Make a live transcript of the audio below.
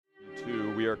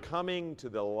We are coming to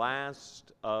the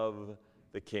last of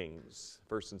the kings,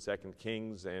 1st and 2nd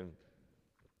Kings, and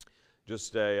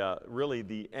just really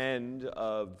the end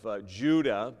of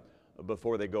Judah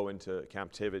before they go into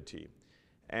captivity.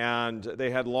 And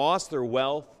they had lost their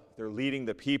wealth. They're leading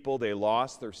the people. They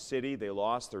lost their city. They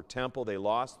lost their temple. They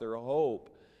lost their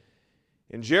hope.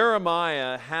 And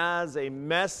Jeremiah has a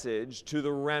message to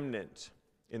the remnant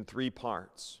in 3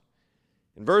 parts.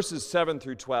 In verses 7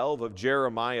 through 12 of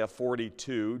Jeremiah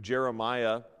 42,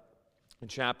 Jeremiah in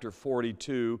chapter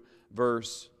 42,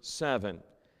 verse 7.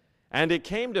 And it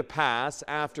came to pass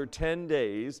after 10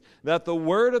 days that the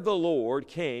word of the Lord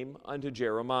came unto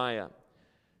Jeremiah.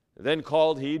 Then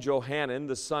called he Johanan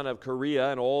the son of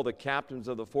Kareah, and all the captains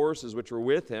of the forces which were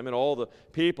with him, and all the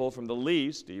people from the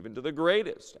least even to the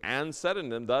greatest, and said unto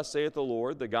them, Thus saith the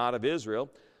Lord, the God of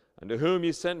Israel, unto whom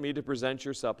ye sent me to present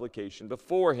your supplication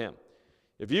before him.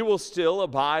 If you will still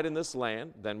abide in this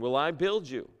land, then will I build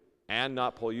you, and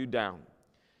not pull you down.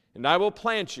 And I will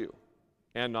plant you,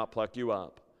 and not pluck you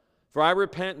up. For I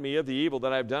repent me of the evil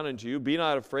that I have done unto you. Be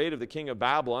not afraid of the king of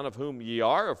Babylon, of whom ye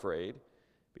are afraid.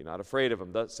 Be not afraid of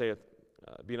him,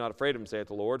 be not afraid of him, saith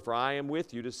the Lord, for I am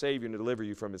with you to save you and to deliver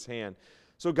you from his hand.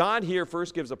 So God here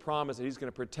first gives a promise that he's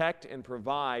going to protect and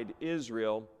provide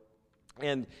Israel.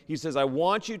 And he says, I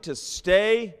want you to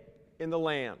stay in the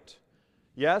land.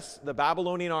 Yes, the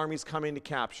Babylonian army's coming to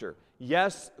capture.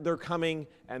 Yes, they're coming,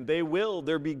 and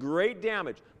there be great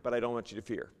damage, but I don't want you to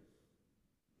fear.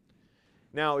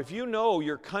 Now, if you know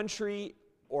your country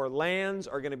or lands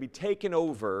are going to be taken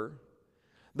over,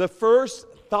 the first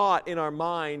thought in our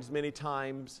minds many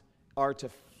times are to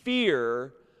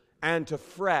fear and to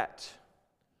fret,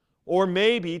 or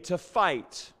maybe to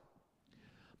fight.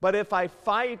 But if I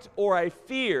fight or I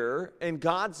fear, and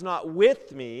God's not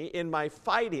with me in my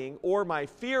fighting or my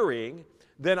fearing,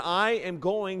 then I am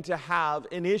going to have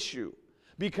an issue,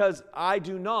 because I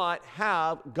do not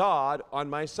have God on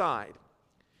my side.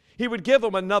 He would give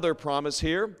them another promise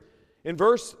here in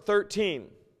verse 13.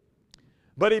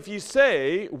 But if ye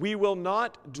say, we will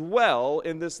not dwell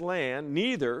in this land,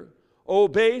 neither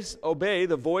obey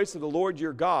the voice of the Lord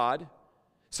your God,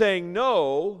 saying,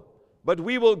 No, but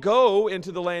we will go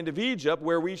into the land of Egypt,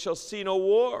 where we shall see no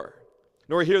war,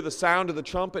 nor hear the sound of the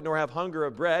trumpet, nor have hunger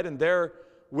of bread, and there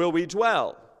will we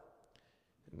dwell.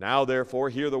 Now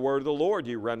therefore hear the word of the Lord,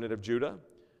 ye remnant of Judah.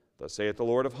 Thus saith the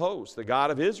Lord of hosts, the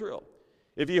God of Israel.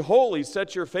 If ye wholly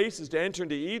set your faces to enter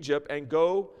into Egypt, and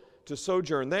go to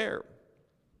sojourn there,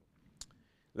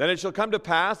 then it shall come to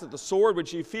pass that the sword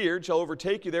which ye feared shall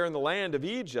overtake you there in the land of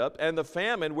Egypt, and the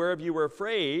famine whereof you were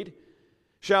afraid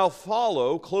shall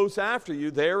follow close after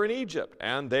you there in Egypt,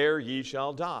 and there ye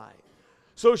shall die.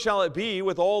 So shall it be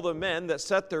with all the men that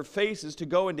set their faces to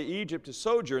go into Egypt to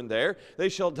sojourn there. They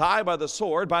shall die by the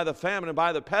sword, by the famine, and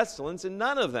by the pestilence, and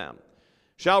none of them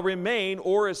shall remain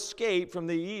or escape from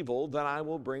the evil that I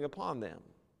will bring upon them.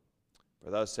 For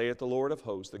thus saith the Lord of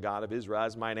hosts, the God of Israel,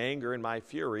 as mine anger and my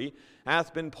fury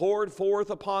hath been poured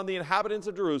forth upon the inhabitants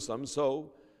of Jerusalem,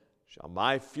 so shall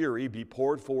my fury be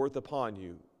poured forth upon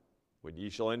you, when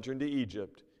ye shall enter into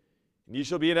Egypt. And ye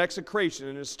shall be in execration,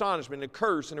 and astonishment, and a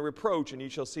curse, and a reproach, and ye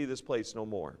shall see this place no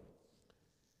more.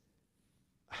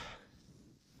 Do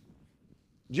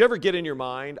you ever get in your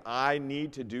mind, I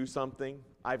need to do something?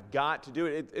 I've got to do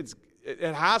it.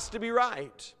 It has to be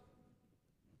right.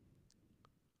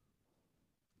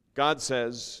 God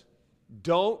says,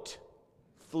 don't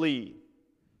flee.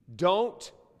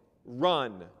 Don't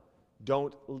run.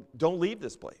 Don't leave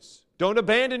this place. Don't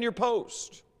abandon your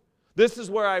post. This is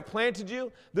where I planted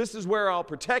you. This is where I'll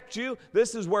protect you.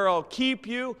 This is where I'll keep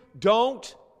you.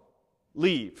 Don't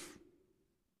leave.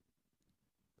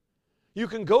 You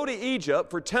can go to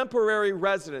Egypt for temporary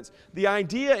residence. The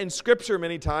idea in Scripture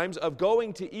many times of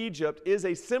going to Egypt is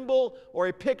a symbol or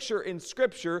a picture in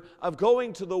Scripture of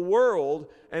going to the world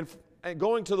and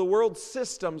going to the world's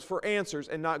systems for answers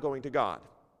and not going to God.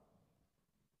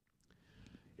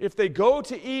 If they go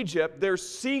to Egypt, they're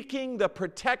seeking the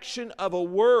protection of a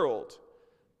world.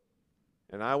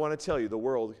 And I want to tell you, the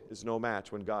world is no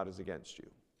match when God is against you.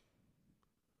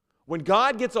 When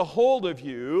God gets a hold of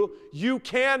you, you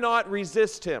cannot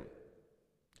resist him.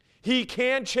 He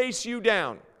can chase you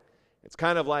down. It's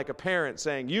kind of like a parent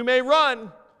saying, you may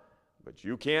run, but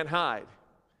you can't hide.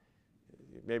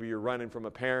 Maybe you're running from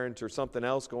a parent or something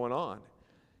else going on.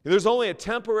 There's only a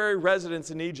temporary residence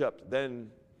in Egypt.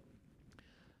 Then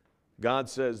God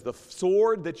says, the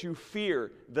sword that you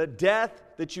fear, the death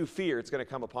that you fear, it's going to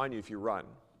come upon you if you run.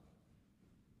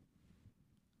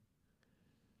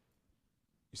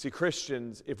 You see,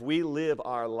 Christians, if we live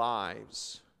our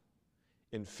lives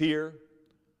in fear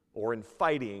or in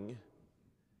fighting,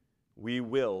 we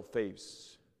will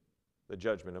face the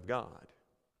judgment of God.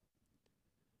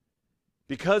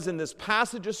 Because in this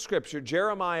passage of Scripture,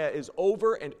 Jeremiah is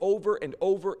over and over and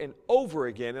over and over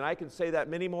again, and I can say that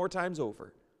many more times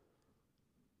over.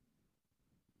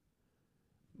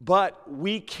 But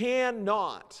we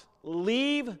cannot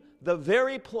leave the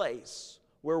very place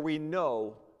where we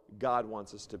know God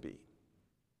wants us to be.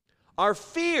 Our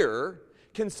fear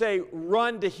can say,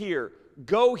 run to here,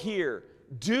 go here,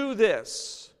 do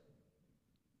this.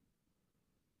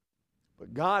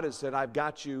 But God has said, I've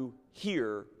got you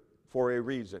here for a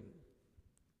reason.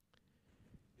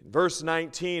 In verse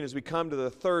 19, as we come to the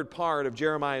third part of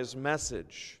Jeremiah's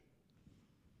message,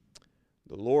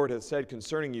 the Lord hath said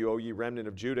concerning you, O ye remnant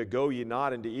of Judah, go ye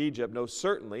not into Egypt, know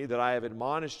certainly that I have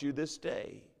admonished you this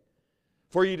day.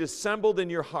 For ye dissembled in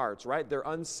your hearts, right? They're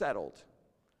unsettled.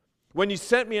 When you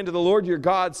sent me unto the Lord your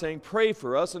God, saying, pray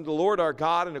for us unto the Lord our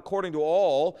God, and according to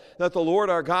all that the Lord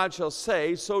our God shall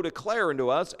say, so declare unto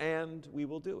us, and we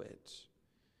will do it.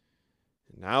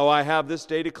 Now I have this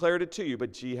day declared it to you,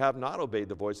 but ye have not obeyed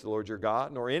the voice of the Lord your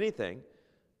God, nor anything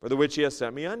for the which he hath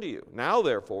sent me unto you. Now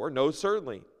therefore, know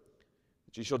certainly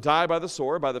that ye shall die by the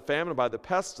sword, by the famine, and by the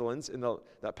pestilence, and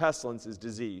that pestilence is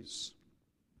disease.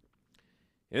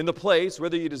 In the place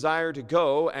whither ye desire to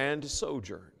go and to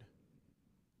sojourn.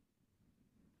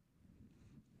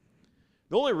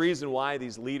 The only reason why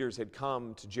these leaders had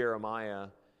come to Jeremiah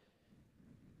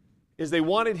is they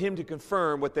wanted him to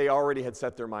confirm what they already had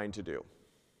set their mind to do.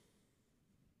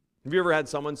 Have you ever had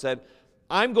someone said,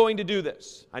 I'm going to do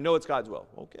this. I know it's God's will.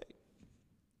 Okay.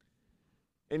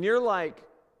 And you're like,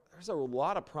 there's a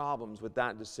lot of problems with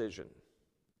that decision.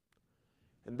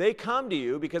 And they come to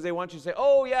you because they want you to say,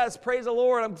 oh yes, praise the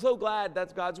Lord, I'm so glad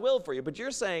that's God's will for you. But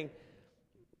you're saying,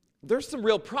 there's some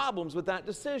real problems with that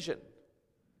decision.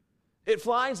 It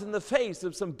flies in the face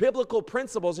of some biblical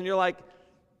principles, and you're like,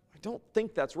 I don't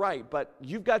think that's right, but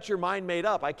you've got your mind made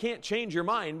up. I can't change your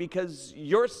mind because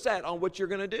you're set on what you're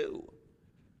going to do.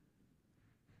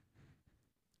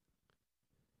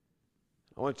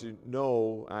 I want you to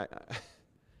know,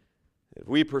 if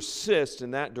we persist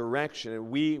in that direction and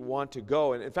we want to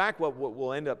go, and in fact, what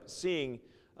we'll end up seeing,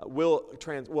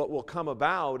 what will come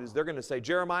about is they're going to say,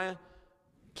 Jeremiah,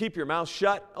 keep your mouth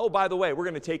shut. Oh, by the way, we're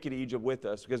going to take you to Egypt with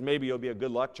us because maybe you'll be a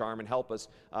good luck charm and help us,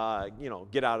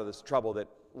 get out of this trouble that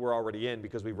we're already in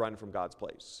because we've run from God's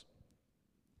place.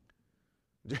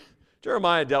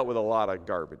 Jeremiah dealt with a lot of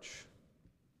garbage.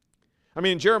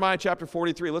 In Jeremiah chapter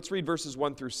 43, let's read verses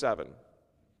 1 through 7.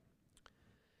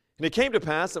 And it came to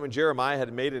pass that when Jeremiah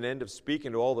had made an end of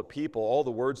speaking to all the people, all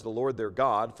the words of the Lord their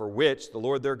God, for which the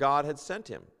Lord their God had sent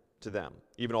him to them,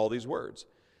 even all these words.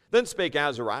 Then spake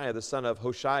Azariah the son of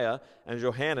Hoshea, and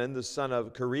Johanan the son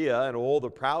of Kareah, and all the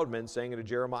proud men, saying unto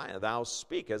Jeremiah, Thou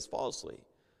speakest falsely.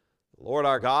 The Lord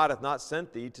our God hath not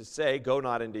sent thee to say, Go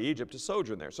not into Egypt to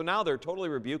sojourn there. So now they're totally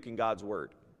rebuking God's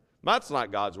word. That's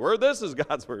not God's word. This is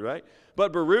God's word, right?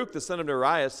 But Baruch the son of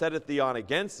Neriah setteth thee on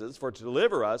against us, for to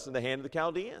deliver us in the hand of the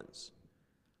Chaldeans,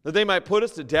 that they might put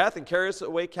us to death and carry us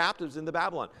away captives into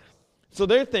Babylon. So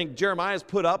they think Jeremiah is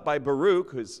put up by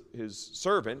Baruch, his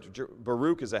servant.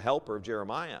 Baruch is a helper of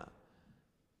Jeremiah.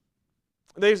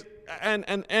 They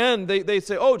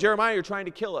say, oh, Jeremiah, you're trying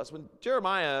to kill us. When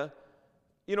Jeremiah,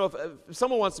 if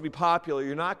someone wants to be popular,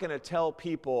 you're not going to tell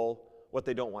people what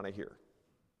they don't want to hear.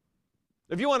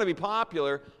 If you want to be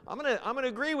popular, I'm going to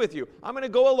agree with you. I'm going to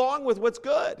go along with what's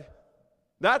good.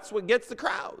 That's what gets the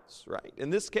crowds, right? In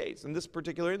this case, in this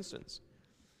particular instance.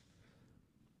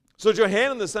 So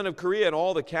Johanan the son of Kareah and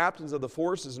all the captains of the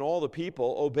forces and all the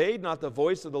people obeyed not the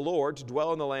voice of the Lord to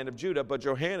dwell in the land of Judah, but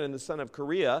Johanan the son of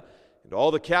Kareah and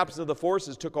all the captains of the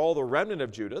forces took all the remnant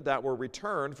of Judah that were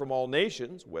returned from all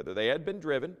nations, whither they had been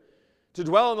driven, to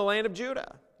dwell in the land of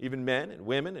Judah, even men and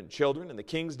women and children and the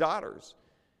king's daughters.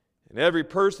 And every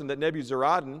person that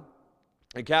Nebuzaradan,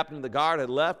 the captain of the guard, had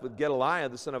left with Gedaliah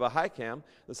the son of Ahikam,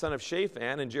 the son of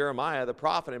Shaphan, and Jeremiah the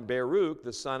prophet, and Baruch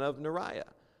the son of Neriah.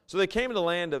 So they came to the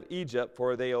land of Egypt,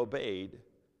 for they obeyed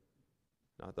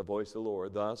not the voice of the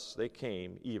Lord. Thus they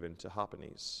came even to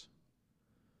Hapanes.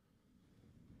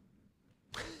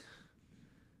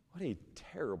 What a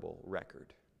terrible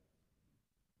record.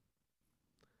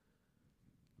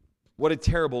 What a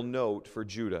terrible note for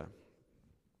Judah,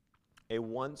 a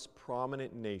once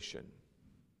prominent nation.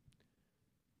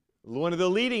 One of the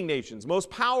leading nations, most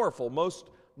powerful, most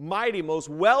mighty, most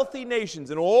wealthy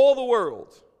nations in all the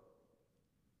world,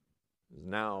 is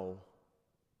now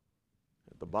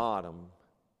at the bottom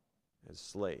as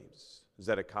slaves.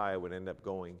 Zedekiah would end up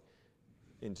going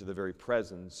into the very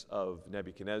presence of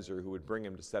Nebuchadnezzar, who would bring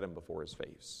him to set him before his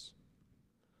face.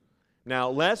 Now,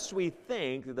 lest we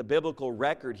think that the biblical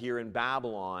record here in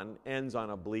Babylon ends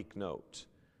on a bleak note,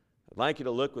 I'd like you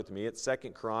to look with me at 2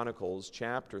 Chronicles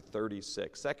chapter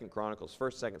 36. 2 Chronicles,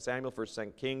 1st, 2nd Samuel, 1st,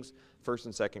 2nd Kings, 1st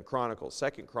and 2nd Chronicles.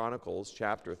 2 Chronicles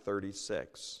chapter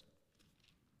 36.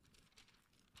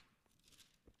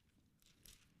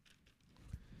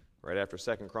 Right after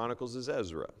 2nd Chronicles is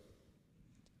Ezra.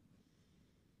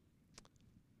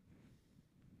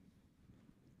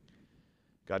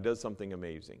 God does something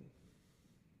amazing.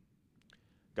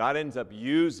 God ends up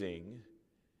using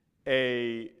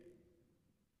a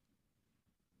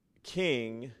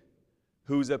king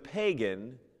who's a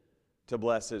pagan to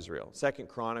bless Israel. 2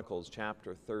 Chronicles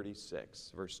chapter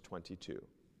 36, verse 22.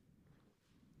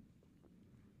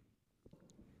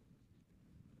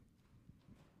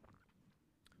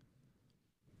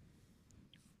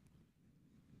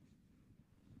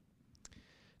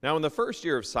 Now in the first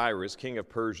year of Cyrus, king of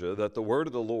Persia, that the word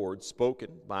of the Lord spoken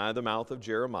by the mouth of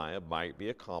Jeremiah might be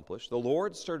accomplished, the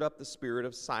Lord stirred up the spirit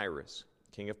of Cyrus,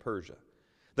 king of Persia,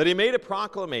 that he made a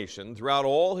proclamation throughout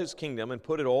all his kingdom and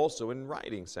put it also in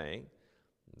writing, saying,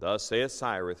 Thus saith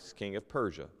Cyrus, king of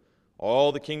Persia,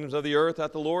 all the kingdoms of the earth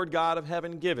hath the Lord God of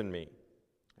heaven given me,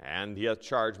 and he hath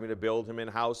charged me to build him an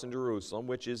house in Jerusalem,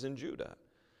 which is in Judah.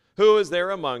 Who is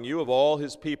there among you of all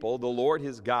his people? The Lord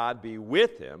his God be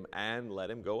with him, and let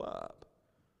him go up.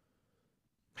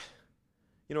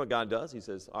 You know what God does? He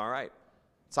says, all right,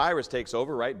 Cyrus takes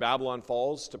over, right? Babylon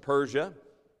falls to Persia,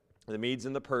 the Medes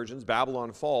and the Persians.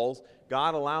 Babylon falls.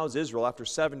 God allows Israel, after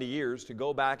 70 years, to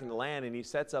go back in the land, and he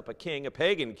sets up a king, a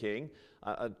pagan king,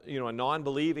 a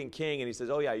non-believing king, and he says,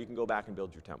 oh yeah, you can go back and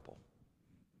build your temple.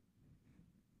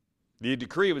 The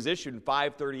decree was issued in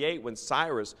 538 when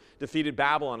Cyrus defeated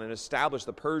Babylon and established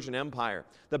the Persian Empire.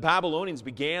 The Babylonians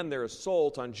began their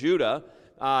assault on Judah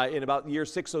in about the year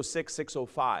 606,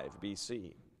 605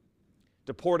 BC.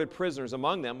 Deported prisoners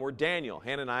among them were Daniel,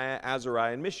 Hananiah,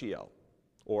 Azariah, and Mishael,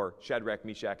 or Shadrach,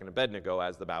 Meshach, and Abednego,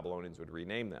 as the Babylonians would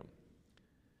rename them.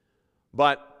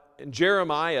 But in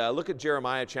Jeremiah, look at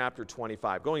Jeremiah chapter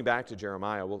 25. Going back to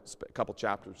Jeremiah, we'll spend a couple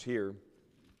chapters here.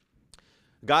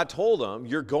 God told them,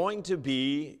 you're going to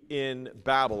be in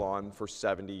Babylon for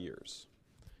 70 years.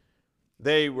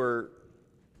 They were,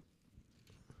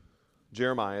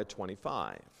 Jeremiah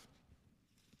 25.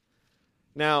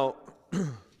 Now,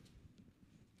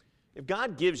 if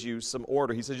God gives you some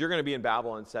order, he says you're going to be in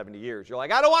Babylon 70 years. You're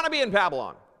like, I don't want to be in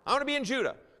Babylon. I want to be in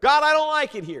Judah. God, I don't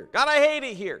like it here. God, I hate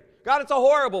it here. God, it's a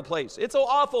horrible place. It's an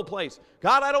awful place.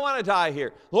 God, I don't want to die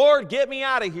here. Lord, get me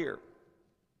out of here.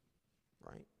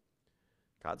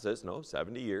 God says, no,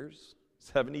 70 years.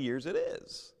 70 years it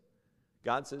is.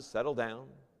 God says, settle down,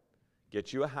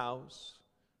 get you a house,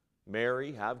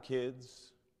 marry, have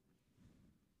kids,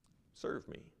 serve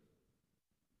me.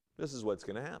 This is what's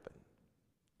going to happen.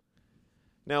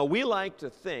 Now, we like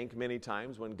to think many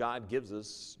times when God gives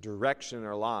us direction in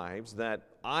our lives that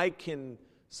I can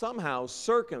somehow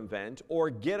circumvent or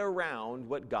get around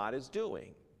what God is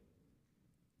doing.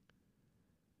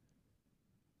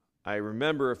 I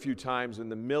remember a few times in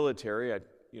the military,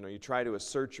 you try to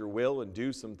assert your will and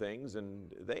do some things,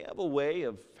 and they have a way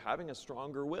of having a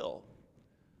stronger will,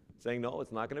 saying, no,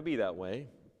 it's not going to be that way.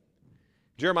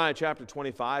 Jeremiah chapter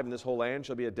 25, and this whole land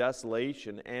shall be a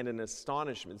desolation and an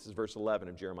astonishment. This is verse 11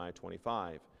 of Jeremiah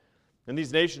 25. And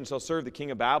these nations shall serve the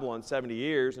king of Babylon 70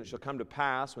 years, and it shall come to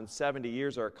pass when 70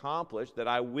 years are accomplished that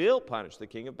I will punish the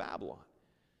king of Babylon.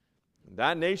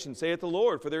 That nation, saith the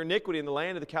Lord, for their iniquity in the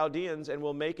land of the Chaldeans, and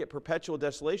will make it perpetual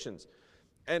desolations.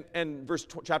 And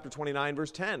chapter 29,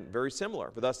 verse 10, very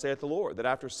similar. For thus saith the Lord, that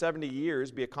after 70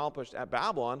 years be accomplished at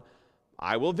Babylon,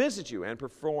 I will visit you and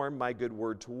perform my good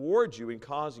word towards you in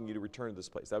causing you to return to this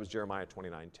place. That was Jeremiah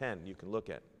 29:10. You can look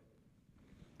at.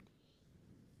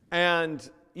 And,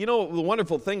 the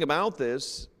wonderful thing about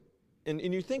this, and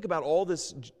you think about all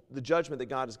this, the judgment that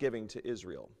God is giving to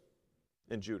Israel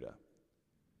and Judah.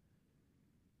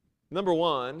 Number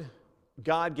one,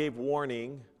 God gave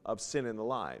warning of sin in the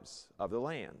lives of the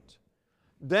land.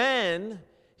 Then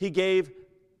he gave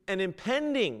an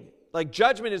impending,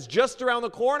 judgment is just around the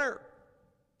corner.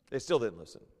 They still didn't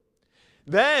listen.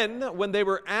 Then, when they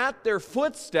were at their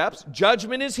footsteps,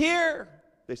 judgment is here.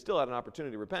 They still had an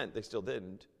opportunity to repent. They still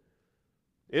didn't.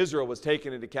 Israel was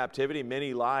taken into captivity.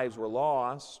 Many lives were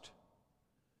lost.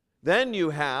 Then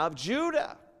you have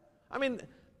Judah.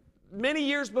 Many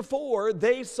years before,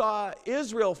 they saw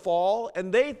Israel fall,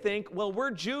 and they think, well,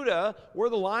 we're Judah. We're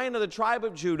the lion of the tribe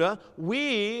of Judah.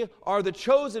 We are the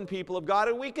chosen people of God,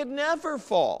 and we could never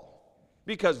fall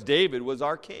because David was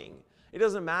our king. It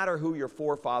doesn't matter who your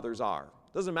forefathers are.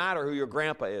 It doesn't matter who your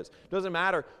grandpa is. It doesn't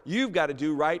matter. You've got to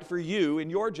do right for you in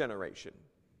your generation.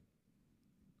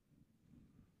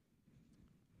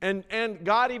 And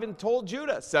God even told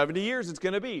Judah, 70 years it's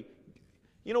going to be.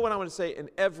 You know what I want to say? In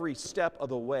every step of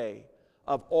the way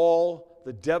of all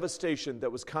the devastation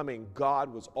that was coming,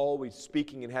 God was always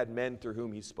speaking and had men through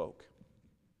whom He spoke.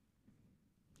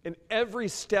 In every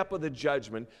step of the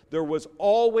judgment, there was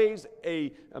always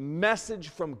a message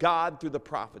from God through the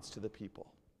prophets to the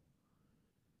people.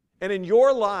 And in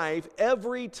your life,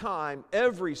 every time,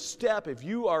 every step, if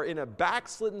you are in a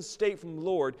backslidden state from the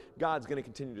Lord, God's going to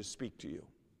continue to speak to you.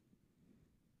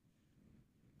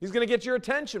 He's going to get your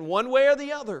attention one way or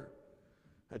the other.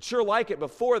 I'd sure like it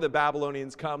before the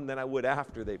Babylonians come than I would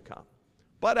after they've come.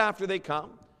 But after they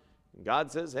come,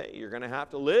 God says, hey, you're going to have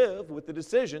to live with the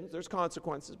decisions. There's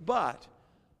consequences, but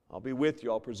I'll be with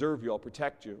you. I'll preserve you. I'll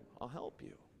protect you. I'll help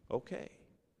you. Okay.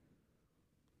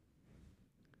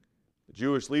 The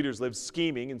Jewish leaders lived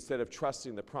scheming instead of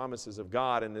trusting the promises of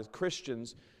God. And as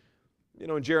Christians, you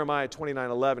know, in Jeremiah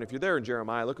 29:11, if you're there in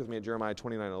Jeremiah, look with me at Jeremiah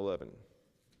 29:11.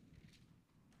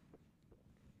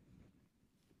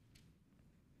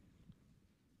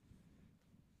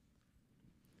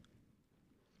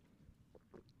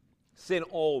 Sin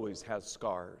always has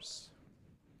scars,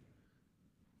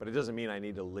 but it doesn't mean I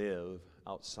need to live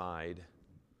outside.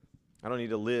 I don't need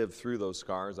to live through those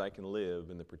scars. I can live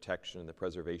in the protection and the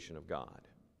preservation of God.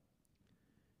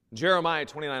 Jeremiah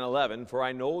 29:11, for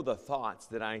I know the thoughts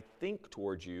that I think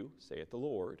towards you, saith the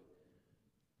Lord,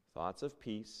 thoughts of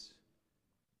peace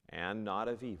and not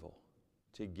of evil,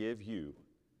 to give you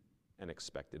an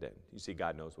expected end. You see,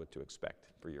 God knows what to expect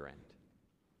for your end.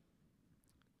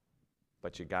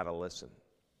 But you got to listen.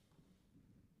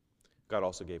 God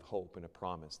also gave hope and a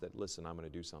promise that, listen, I'm going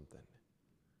to do something.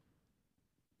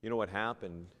 You know what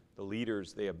happened? The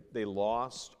leaders, they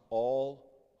lost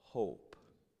all hope.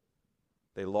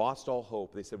 They lost all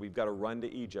hope. They said, we've got to run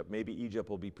to Egypt. Maybe Egypt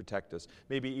will protect us.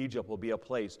 Maybe Egypt will be a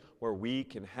place where we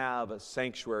can have a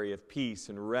sanctuary of peace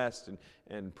and rest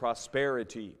and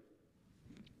prosperity.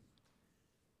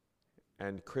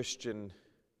 And Christian,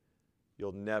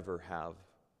 you'll never have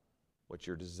what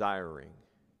you're desiring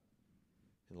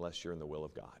unless you're in the will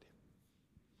of God.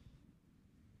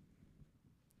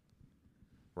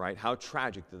 Right? How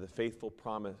tragic that the faithful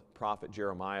prophet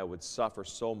Jeremiah would suffer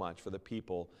so much for the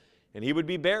people, and he would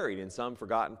be buried in some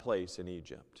forgotten place in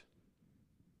Egypt.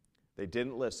 They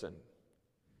didn't listen.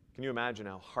 Can you imagine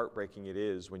how heartbreaking it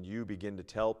is when you begin to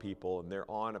tell people and they're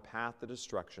on a path to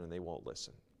destruction and they won't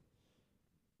listen?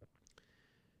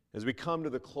 As we come to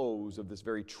the close of this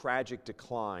very tragic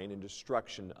decline and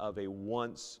destruction of a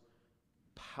once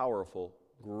powerful,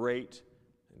 great,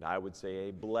 and I would say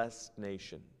a blessed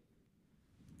nation,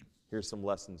 here's some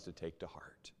lessons to take to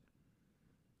heart.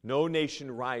 No nation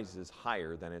rises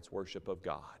higher than its worship of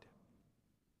God.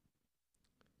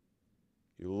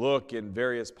 You look in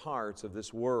various parts of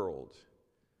this world,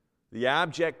 the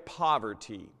abject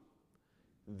poverty,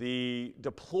 the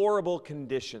deplorable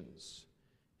conditions,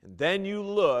 and then you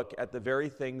look at the very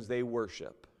things they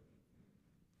worship,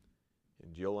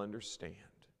 and you'll understand.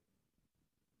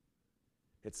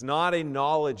 It's not a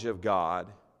knowledge of God.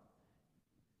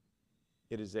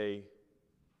 It is a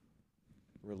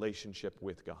relationship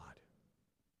with God.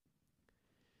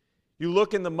 You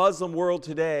look in the Muslim world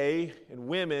today, and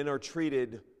women are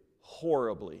treated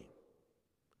horribly.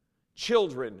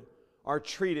 Children are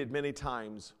treated many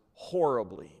times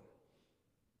horribly.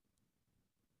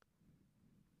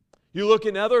 You look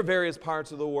in other various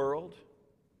parts of the world,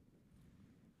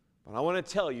 but I want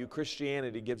to tell you,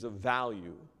 Christianity gives a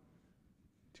value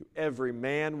to every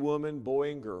man, woman,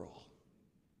 boy, and girl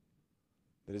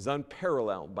that is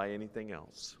unparalleled by anything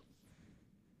else.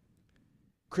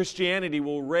 Christianity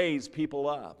will raise people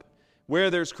up. Where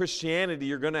there's Christianity,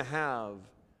 you're going to have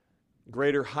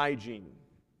greater hygiene.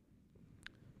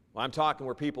 Well, I'm talking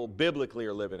where people biblically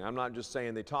are living. I'm not just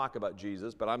saying they talk about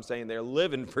Jesus, but I'm saying they're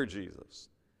living for Jesus.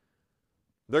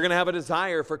 They're going to have a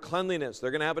desire for cleanliness.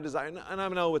 They're going to have a desire, and I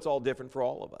know it's all different for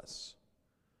all of us.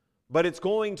 But it's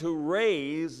going to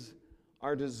raise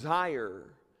our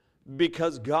desire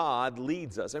because God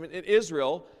leads us. I mean, in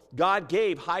Israel, God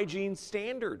gave hygiene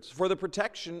standards for the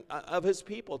protection of His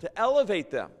people, to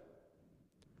elevate them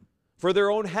for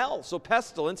their own health, so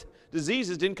pestilence,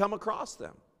 diseases didn't come across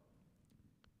them.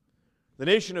 The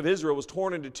nation of Israel was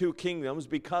torn into two kingdoms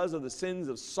because of the sins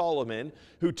of Solomon,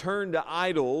 who turned to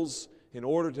idols in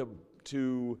order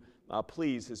to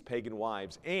please his pagan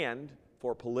wives and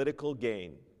for political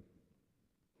gain.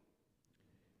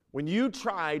 When you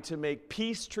try to make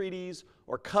peace treaties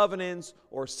or covenants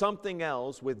or something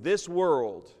else with this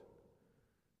world,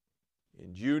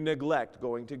 and you neglect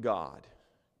going to God,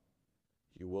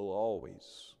 you will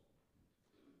always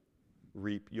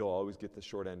reap, you'll always get the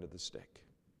short end of the stick.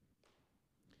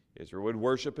 Israel would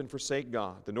worship and forsake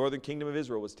God. The northern kingdom of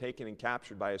Israel was taken and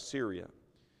captured by Assyria.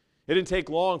 It didn't take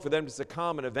long for them to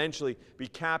succumb and eventually be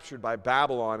captured by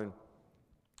Babylon. And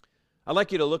I'd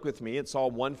like you to look with me at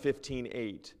Psalm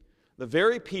 115:8. The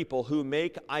very people who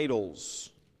make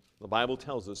idols, the Bible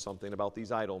tells us something about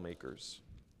these idol makers.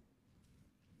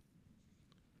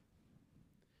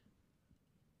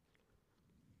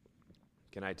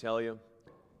 Can I tell you?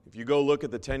 If you go look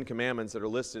at the 10 commandments that are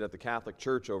listed at the Catholic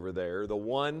Church over there, the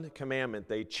one commandment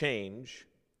they change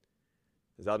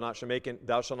is thou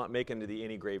shalt not make unto thee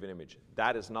any graven image.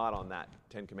 That is not on that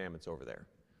 10 commandments over there.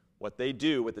 What they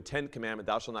do with the 10th commandment,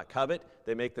 thou shalt not covet,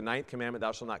 they make the 9th commandment,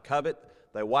 thou shalt not covet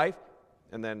thy wife,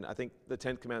 and then I think the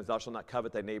 10th commandment is thou shalt not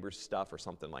covet thy neighbor's stuff or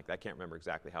something like that. I can't remember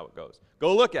exactly how it goes.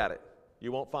 Go look at it.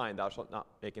 You won't find thou shalt not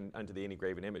make unto thee any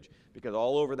graven image, because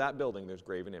all over that building there's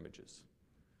graven images.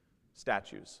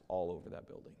 Statues all over that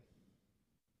building.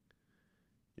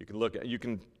 You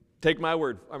can take my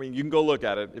word. I mean, you can go look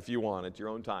at it if you want at your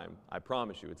own time. I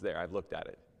promise you it's there. I've looked at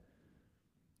it.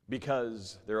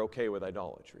 Because they're okay with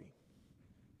idolatry.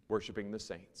 Worshiping the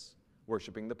saints,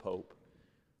 worshiping the Pope,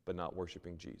 but not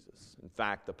worshiping Jesus. In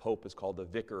fact, the Pope is called the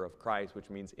Vicar of Christ, which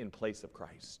means in place of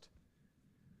Christ.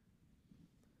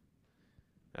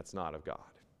 That's not of God.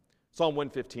 Psalm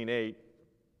 115:8,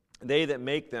 they that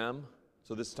make them,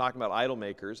 so this is talking about idol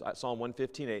makers, Psalm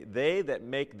 115:8, they that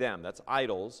make them, that's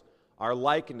idols, are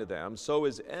likened to them, so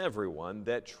is everyone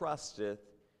that trusteth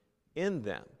in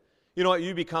them. You know what?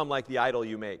 You become like the idol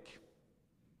you make.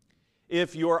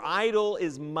 If your idol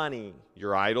is money,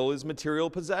 your idol is material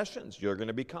possessions, you're going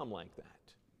to become like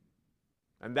that.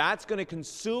 And that's going to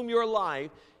consume your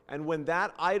life, and when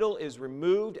that idol is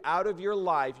removed out of your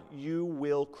life, you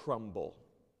will crumble.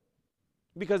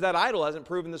 Because that idol hasn't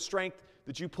proven the strength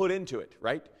that you put into it,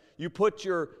 right? You put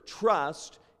your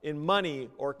trust in money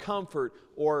or comfort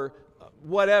or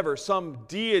whatever, some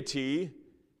deity,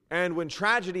 and when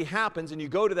tragedy happens and you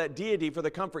go to that deity for the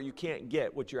comfort, you can't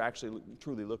get what you're actually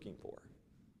truly looking for.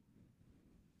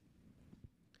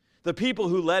 The people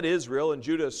who led Israel and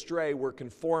Judah astray were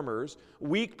conformers,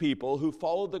 weak people who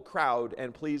followed the crowd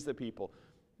and pleased the people.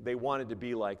 They wanted to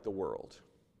be like the world.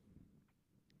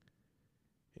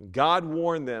 And God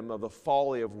warned them of the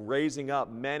folly of raising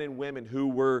up men and women who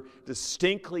were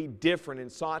distinctly different and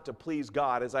sought to please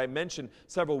God. As I mentioned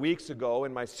several weeks ago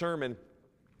in my sermon,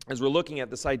 as we're looking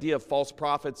at this idea of false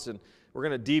prophets, and we're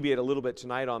going to deviate a little bit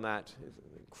tonight on that. It's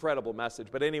an incredible message.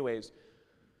 But anyways,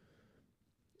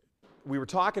 we were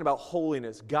talking about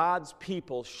holiness. God's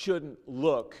people shouldn't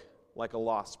look like a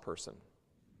lost person.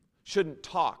 Shouldn't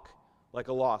talk like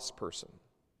a lost person.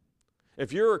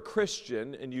 If you're a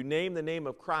Christian and you name the name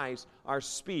of Christ, our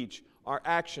speech, our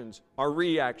actions, our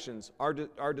reactions,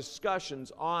 our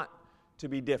discussions ought to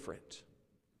be different.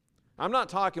 I'm not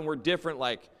talking we're different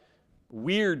like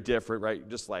weird different, right?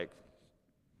 Just like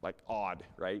odd,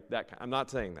 right? I'm not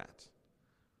saying that.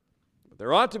 But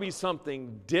there ought to be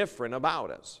something different about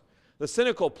us. The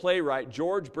cynical playwright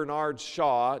George Bernard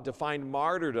Shaw defined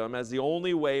martyrdom as the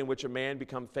only way in which a man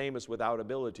becomes famous without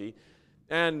ability.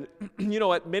 And you know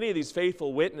what? Many of these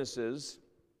faithful witnesses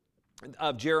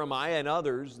of Jeremiah and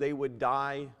others, they would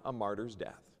die a martyr's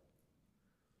death.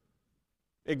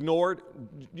 Ignored.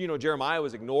 You know, Jeremiah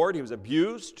was ignored. He was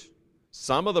abused.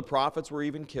 Some of the prophets were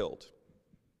even killed.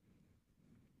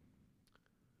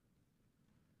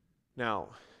 Now,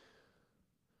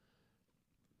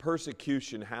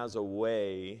 persecution has a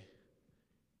way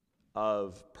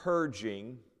of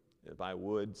purging, if I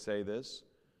would say this,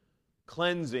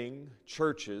 cleansing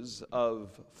churches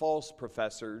of false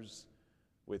professors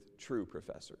with true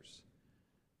professors.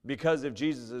 Because if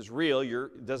Jesus is real,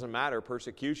 it doesn't matter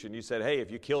persecution. You said, hey, if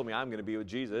you kill me, I'm going to be with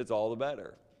Jesus. It's all the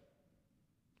better.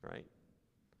 Right?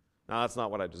 Now, that's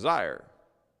not what I desire.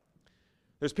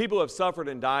 There's people who have suffered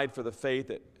and died for the faith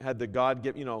that had the God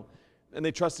give, and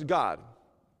they trusted God.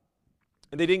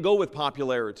 And they didn't go with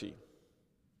popularity.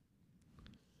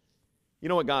 You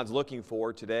know what God's looking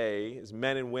for today is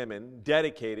men and women,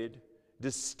 dedicated,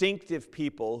 distinctive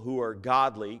people who are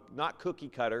godly, not cookie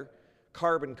cutter,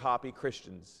 carbon copy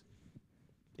Christians.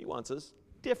 He wants us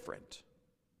different.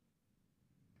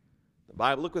 The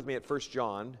Bible, look with me at 1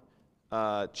 John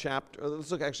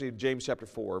let's look actually at James chapter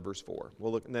 4, verse 4.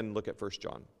 We'll look and then look at 1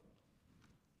 John.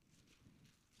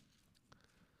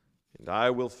 And I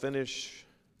will finish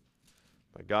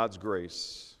by God's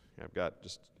grace. I've got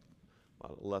just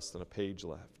less than a page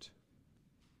left.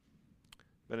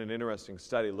 Been an interesting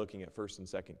study looking at 1st and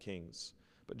 2nd Kings.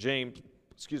 But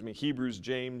Hebrews,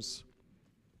 James,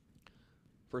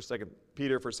 1st, 2nd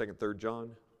Peter, 1st, 2nd, 3rd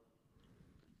John.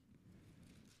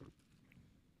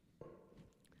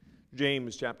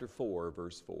 James chapter 4,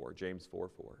 verse 4. James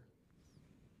 4:4.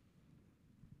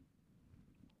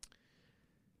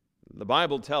 The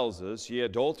Bible tells us, "Ye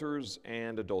adulterers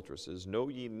and adulteresses, know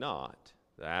ye not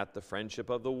that the friendship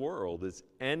of the world is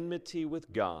enmity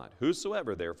with God?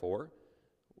 Whosoever, therefore,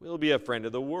 will be a friend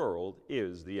of the world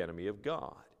is the enemy of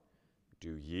God.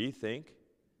 Do ye think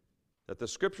that the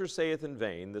Scripture saith in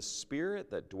vain, the Spirit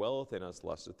that dwelleth in us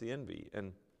lusteth to envy?"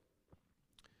 And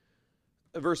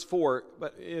verse 4,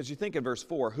 but as you think in verse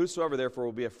 4, "Whosoever therefore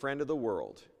will be a friend of the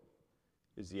world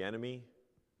is the enemy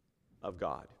of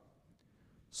God."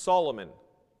 Solomon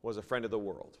was a friend of the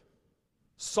world.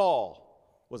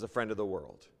 Saul was a friend of the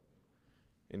world.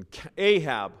 And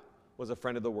Ahab was a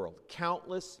friend of the world.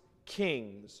 Countless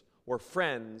kings were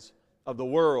friends of the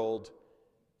world,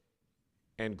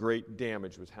 and great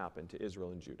damage was happened to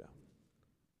Israel and Judah.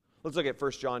 Let's look at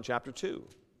 1 John chapter 2.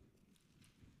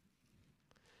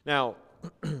 Now,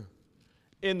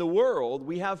 in the world,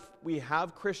 we have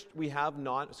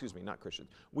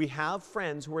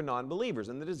friends who are non-believers,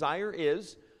 and the desire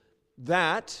is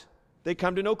that they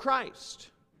come to know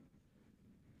Christ.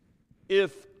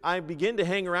 If I begin to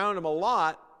hang around them a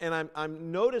lot, and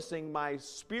I'm noticing my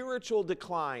spiritual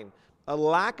decline, a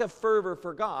lack of fervor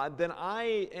for God, then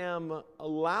I am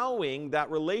allowing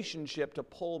that relationship to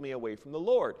pull me away from the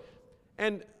Lord.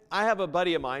 And I have a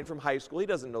buddy of mine from high school. He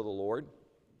doesn't know the Lord.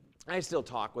 I still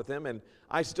talk with him, and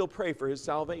I still pray for his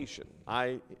salvation.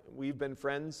 We've been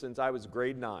friends since I was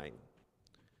grade 9.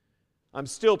 I'm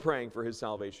still praying for his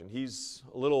salvation. He's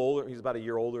a little older. He's about a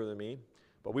year older than me,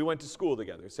 but we went to school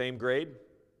together, same grade.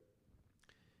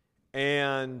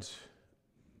 And,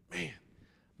 man,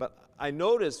 but I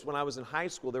noticed when I was in high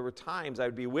school, there were times I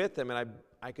would be with him, and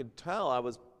I could tell I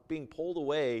was being pulled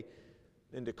away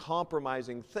into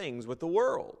compromising things with the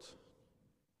world.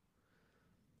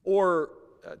 Or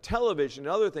television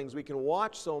and other things we can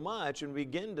watch so much and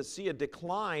begin to see a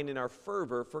decline in our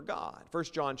fervor for God.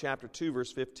 1 John chapter 2,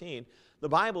 verse 15, the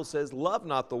Bible says, "Love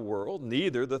not the world,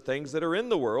 neither the things that are in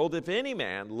the world. If any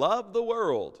man love the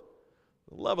world,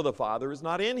 the love of the Father is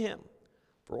not in him.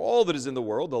 For all that is in the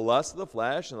world, the lust of the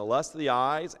flesh and the lust of the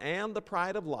eyes and the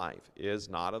pride of life is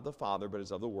not of the Father, but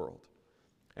is of the world.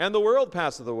 And the world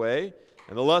passeth away,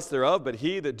 and the lust thereof, but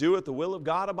he that doeth the will of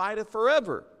God abideth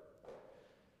forever."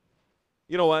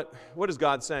 You know what? What is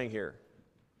God saying here?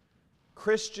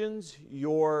 Christians,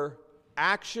 your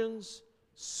actions,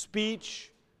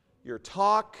 speech, your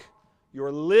talk, your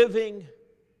living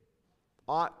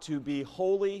ought to be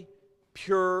holy,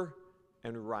 pure,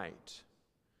 and right.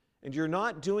 And you're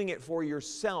not doing it for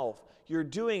yourself. You're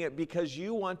doing it because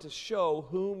you want to show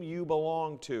whom you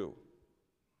belong to.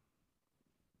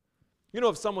 You know,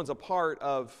 if someone's a part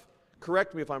of,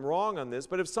 correct me if I'm wrong on this,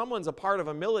 but if someone's a part of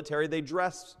a military, they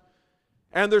dress,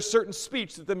 and there's certain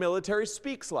speech that the military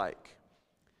speaks like.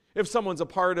 If someone's a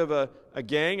part of a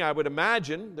gang, I would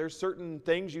imagine there's certain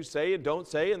things you say and don't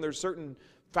say, and there's certain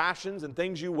fashions and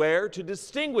things you wear to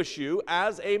distinguish you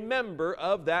as a member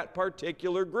of that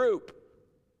particular group.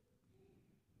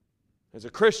 As a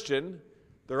Christian,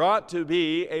 there ought to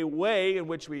be a way in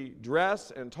which we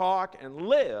dress and talk and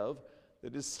live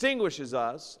that distinguishes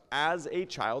us as a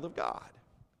child of God.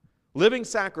 Living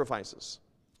sacrifices.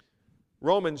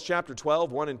 Romans chapter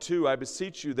 12, 1 and 2, "I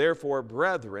beseech you therefore,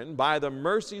 brethren, by the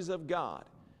mercies of God,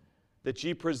 that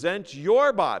ye present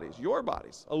your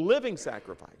bodies, a living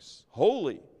sacrifice,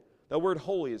 holy." The word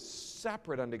holy is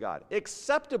separate unto God,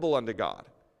 acceptable unto God,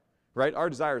 right? Our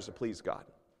desire is to please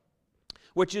God,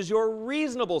 which is your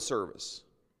reasonable service.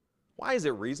 Why is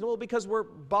it reasonable? Because we're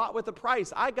bought with a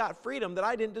price. I got freedom that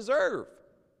I didn't deserve.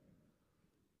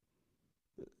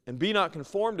 "And be not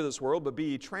conformed to this world, but be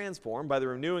ye transformed by the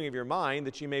renewing of your mind,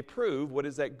 that ye may prove what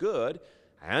is that good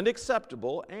and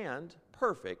acceptable and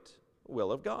perfect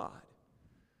will of God."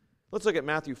 Let's look at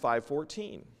Matthew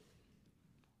 5:14.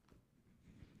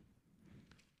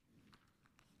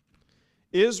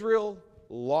 Israel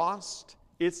lost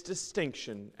its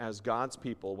distinction as God's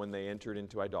people when they entered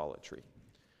into idolatry.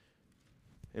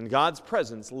 And God's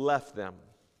presence left them.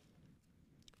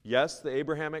 Yes, the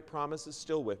Abrahamic promise is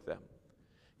still with them.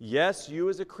 Yes, you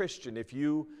as a Christian, if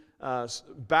you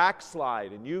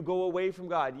backslide and you go away from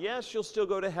God, yes, you'll still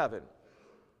go to heaven.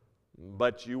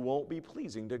 But you won't be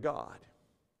pleasing to God.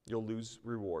 You'll lose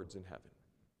rewards in heaven.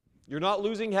 You're not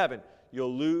losing heaven.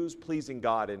 You'll lose pleasing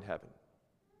God in heaven.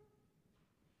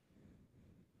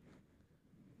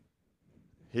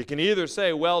 He can either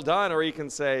say, "Well done," or he can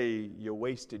say, "You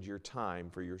wasted your time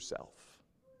for yourself."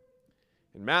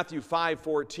 In Matthew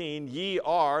 5:14, "Ye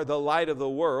are the light of the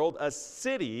world. A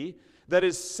city that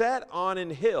is set on an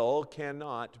hill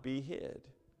cannot be hid."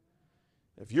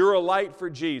 If you're a light for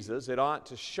Jesus, it ought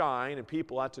to shine and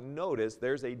people ought to notice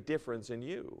there's a difference in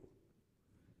you.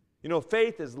 You know,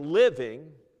 faith is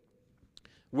living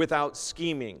without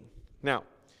scheming. Now,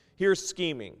 here's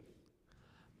scheming.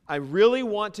 I really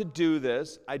want to do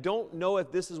this. I don't know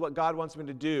if this is what God wants me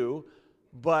to do,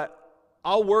 but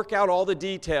I'll work out all the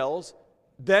details,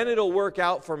 then it'll work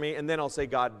out for me, and then I'll say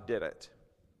God did it.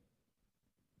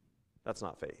 That's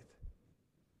not faith,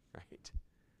 right?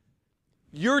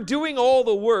 You're doing all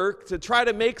the work to try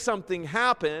to make something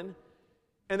happen,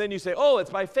 and then you say, oh,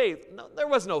 it's by faith. No, there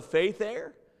was no faith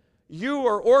there. You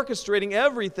are orchestrating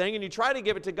everything, and you try to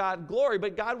give it to God glory,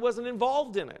 but God wasn't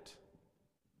involved in it.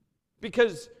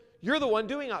 Because you're the one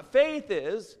doing it. Faith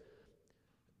is,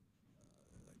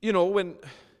 you know, when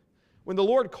the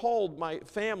Lord called my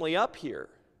family up here,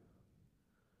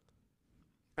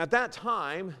 at that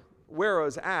time, where I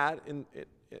was at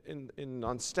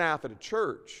on staff at a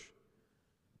church,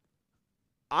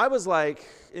 I was like,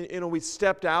 you know, we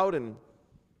stepped out and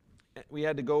we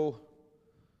had to go,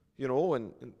 you know,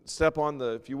 and step on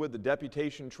the, if you would, the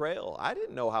deputation trail. I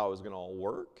didn't know how it was going to all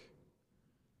work.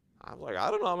 I was like, I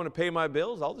don't know, I'm going to pay my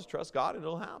bills. I'll just trust God and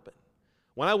it'll happen.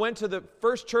 When I went to the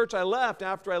first church I left,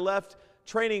 after I left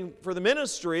training for the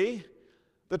ministry,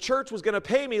 the church was going to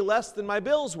pay me less than my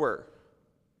bills were.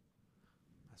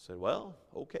 I said, well,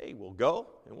 okay, we'll go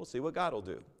and we'll see what God will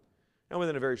do. And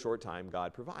within a very short time,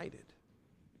 God provided.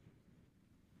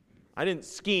 I didn't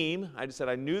scheme. I just said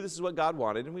I knew this is what God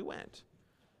wanted, and we went.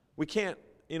 We can't,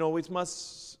 you know, we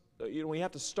must, you know, we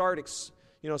have to start,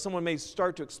 you know, someone may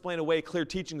start to explain away clear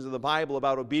teachings of the Bible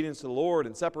about obedience to the Lord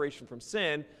and separation from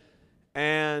sin,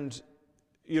 and,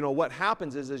 you know, what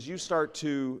happens is as you start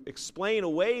to explain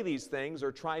away these things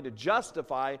or try to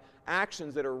justify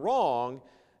actions that are wrong,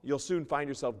 you'll soon find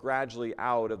yourself gradually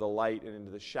out of the light and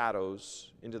into the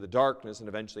shadows, into the darkness, and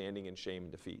eventually ending in shame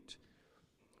and defeat.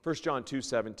 1 John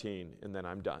 2:17, and then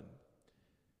I'm done.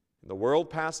 The world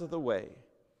passeth away,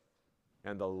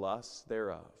 and the lusts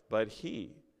thereof, but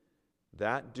he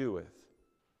that doeth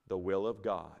the will of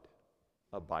God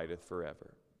abideth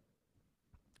forever.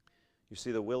 You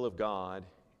see, the will of God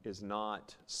is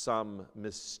not some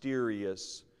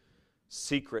mysterious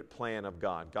secret plan of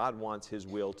God. God wants his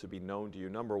will to be known to you.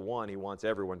 Number one, he wants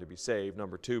everyone to be saved.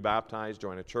 Number two, baptize,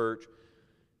 join a church,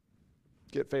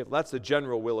 get faith. That's the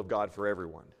general will of God for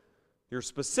everyone. Your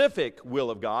specific will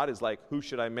of God is like, who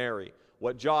should I marry?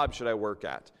 What job should I work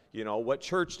at? You know, what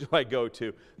church do I go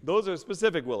to? Those are the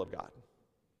specific will of God.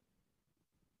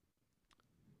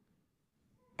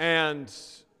 And,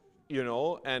 you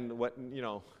know, and what, you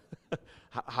know,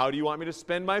 how do you want me to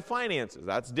spend my finances?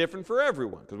 That's different for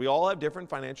everyone because we all have different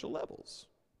financial levels.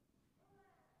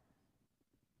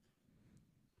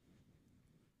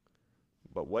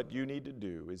 But what you need to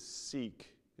do is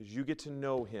seek, as you get to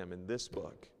know him in this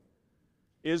book.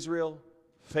 Israel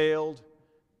failed,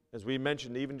 as we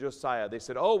mentioned, even Josiah. They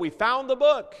said, oh, we found the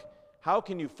book. How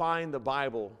can you find the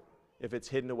Bible if it's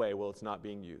hidden away? Well, it's not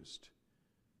being used.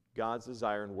 God's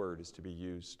desire and word is to be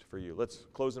used for you. Let's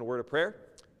close in a word of prayer,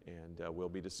 and we'll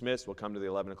be dismissed. We'll come to the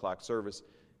 11 o'clock service,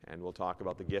 and we'll talk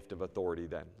about the gift of authority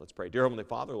then. Let's pray. Dear Heavenly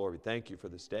Father, Lord, we thank you for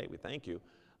this day. We thank you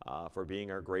for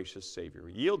being our gracious Savior.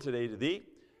 We yield today to thee.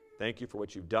 Thank you for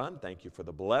what you've done. Thank you for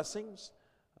the blessings.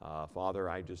 Father,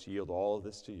 I just yield all of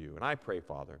this to you. And I pray,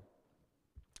 Father,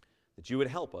 that you would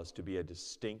help us to be a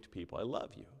distinct people. I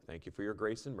love you. Thank you for your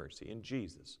grace and mercy. In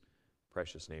Jesus'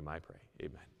 precious name I pray.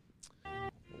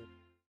 Amen.